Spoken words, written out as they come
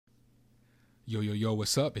Yo,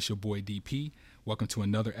 what's up? It's your boy DP. Welcome to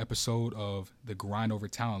another episode of the Grind Over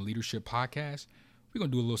Talent Leadership Podcast. We're going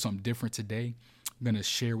to do a little something different today. I'm going to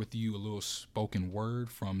share with you a little spoken word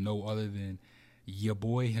from no other than your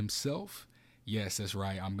boy himself. Yes, that's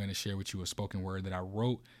right. I'm going to share with you a spoken word that I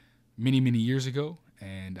wrote many years ago,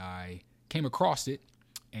 and I came across it,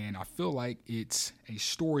 and I feel like it's a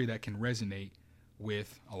story that can resonate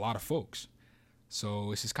with a lot of folks. So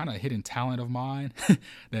this is kind of a hidden talent of mine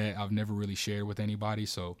that I've never really shared with anybody.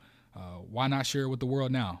 So why not share it with the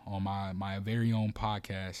world now on my very own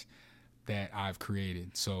podcast that I've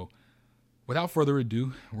created? So without further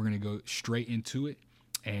ado, we're going to go straight into it.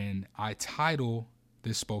 And I title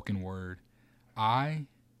this spoken word, I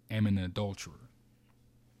Am an Adulterer.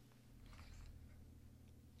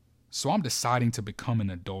 So I'm deciding to become an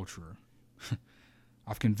adulterer.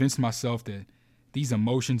 I've convinced myself that these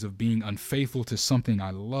emotions of being unfaithful to something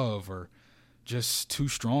I love are just too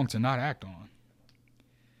strong to not act on.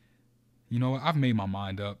 You know, I've made my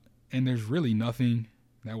mind up, and there's really nothing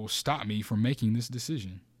that will stop me from making this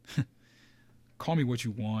decision. Call me what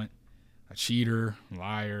you want, a cheater,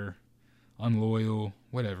 liar, unloyal,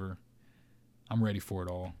 whatever. I'm ready for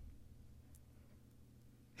it all.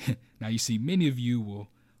 Now, you see, many of you will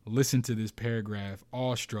listen to this paragraph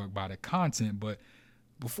awestruck by the content, but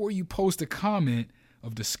before you post a comment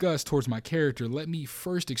of disgust towards my character, let me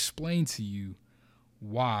first explain to you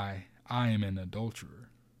why I am an adulterer.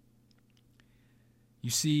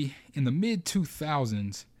 You see, in the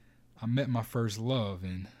mid-2000s, I met my first love,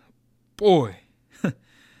 and boy,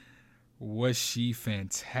 was she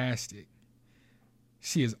fantastic.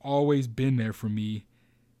 She has always been there for me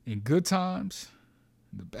in good times,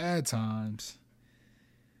 the bad times,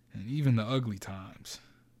 and even the ugly times.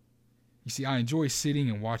 You see, I enjoy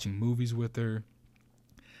sitting and watching movies with her,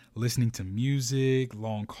 listening to music,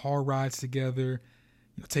 long car rides together,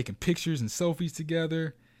 taking pictures and selfies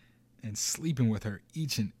together, and sleeping with her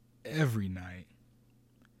each and every night.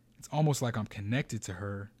 It's almost like I'm connected to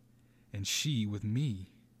her and she with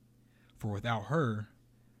me. For without her,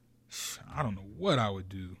 I don't know what I would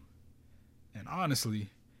do. And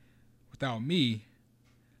honestly, without me,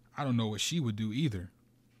 I don't know what she would do either.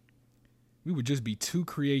 We would just be two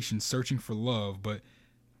creations searching for love, but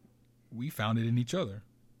we found it in each other.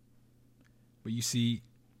 But you see,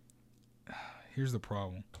 here's the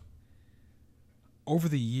problem. Over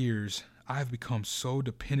the years, I've become so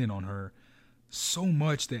dependent on her, so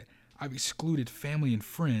much that I've excluded family and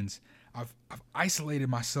friends. I've isolated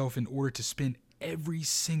myself in order to spend every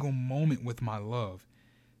single moment with my love.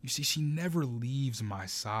 You see, she never leaves my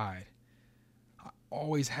side. I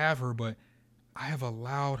always have her, but I have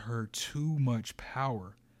allowed her too much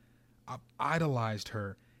power. I've idolized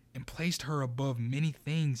her and placed her above many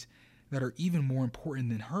things that are even more important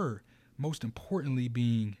than her, most importantly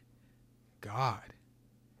being God,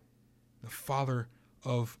 the Father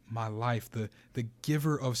of my life, the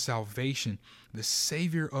giver of salvation, the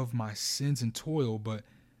Savior of my sins and toil, but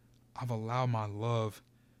I've allowed my love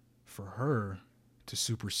for her to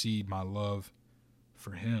supersede my love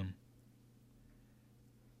for him.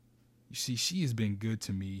 You see, she has been good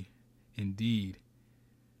to me, indeed,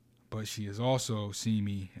 but she has also seen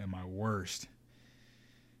me at my worst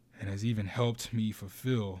and has even helped me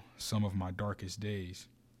fulfill some of my darkest days.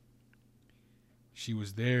 She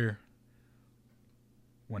was there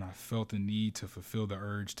when I felt the need to fulfill the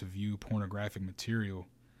urge to view pornographic material,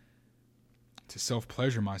 to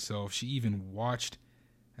self-pleasure myself. She even watched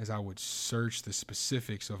as I would search the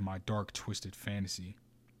specifics of my dark, twisted fantasy.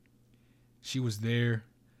 She was there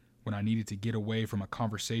when I needed to get away from a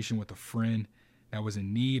conversation with a friend that was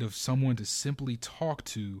in need of someone to simply talk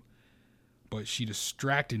to, but she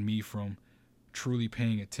distracted me from truly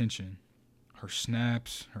paying attention. Her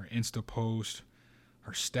snaps, her Insta posts,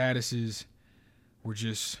 her statuses were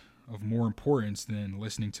just of more importance than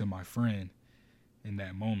listening to my friend in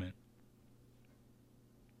that moment.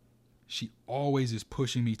 She always is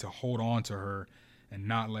pushing me to hold on to her and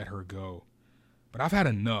not let her go. But I've had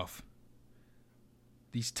enough.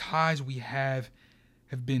 These ties we have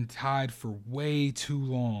been tied for way too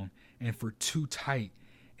long and for too tight.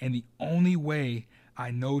 And the only way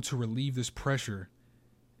I know to relieve this pressure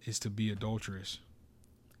is to be adulterous.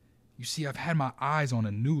 You see, I've had my eyes on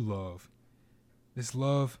a new love. This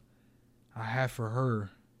love I have for her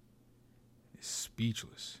is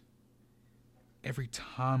speechless. Every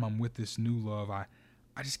time I'm with this new love, I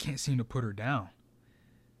just can't seem to put her down.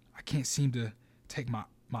 I can't seem to take my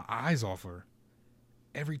eyes off her.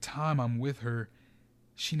 Every time I'm with her,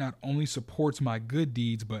 she not only supports my good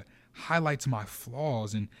deeds, but highlights my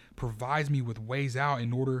flaws and provides me with ways out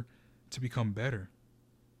in order to become better.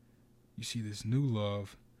 You see, this new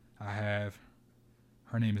love I have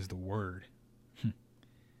Her name is the Word.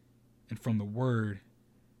 And from the Word,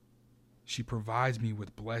 she provides me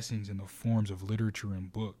with blessings in the forms of literature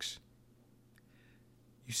and books.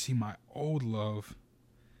 You see, my old love,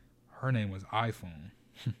 her name was iPhone.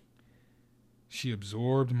 She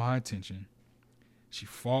absorbed my attention. She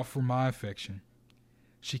fought for my affection.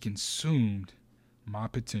 She consumed my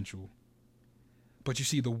potential. But you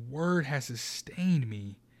see, the Word has sustained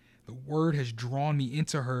me. The Word has drawn me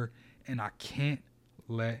into her, and I can't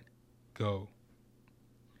let go.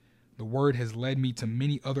 The Word has led me to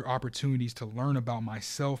many other opportunities to learn about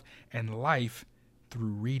myself and life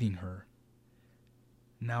through reading her.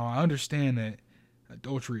 Now, I understand that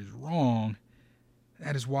adultery is wrong.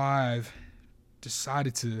 That is why I've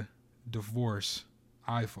decided to divorce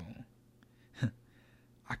iPhone.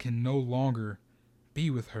 I can no longer be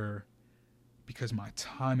with her because my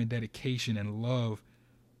time and dedication and love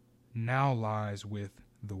now lies with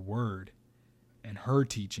the Word and her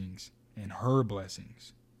teachings and her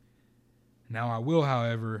blessings. Now, I will,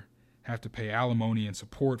 however, have to pay alimony and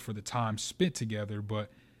support for the time spent together, but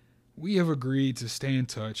we have agreed to stay in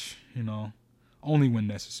touch, only when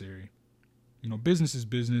necessary. Business is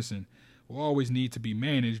business and will always need to be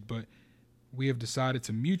managed, but we have decided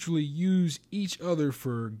to mutually use each other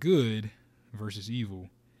for good versus evil,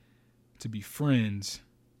 to be friends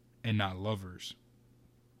and not lovers.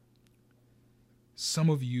 Some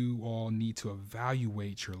of you all need to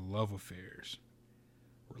evaluate your love affairs.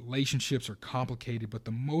 Relationships are complicated, but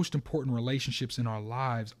the most important relationships in our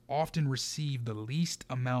lives often receive the least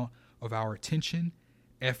amount of our attention,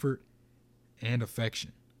 effort, and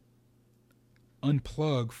affection.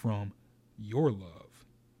 Unplug from your love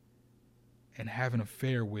and have an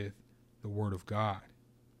affair with the Word of God.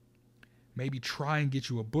 Maybe try and get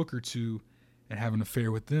you a book or two and have an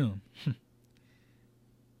affair with them.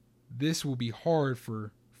 This will be hard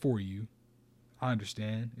for you. I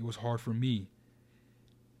understand. It was hard for me.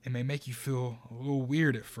 It may make you feel a little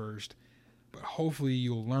weird at first, but hopefully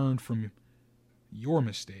you'll learn from your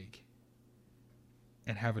mistake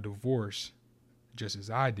and have a divorce just as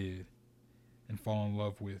I did and fall in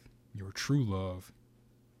love with your true love,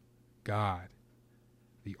 God,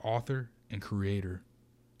 the author and creator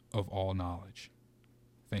of all knowledge.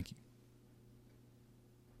 Thank you.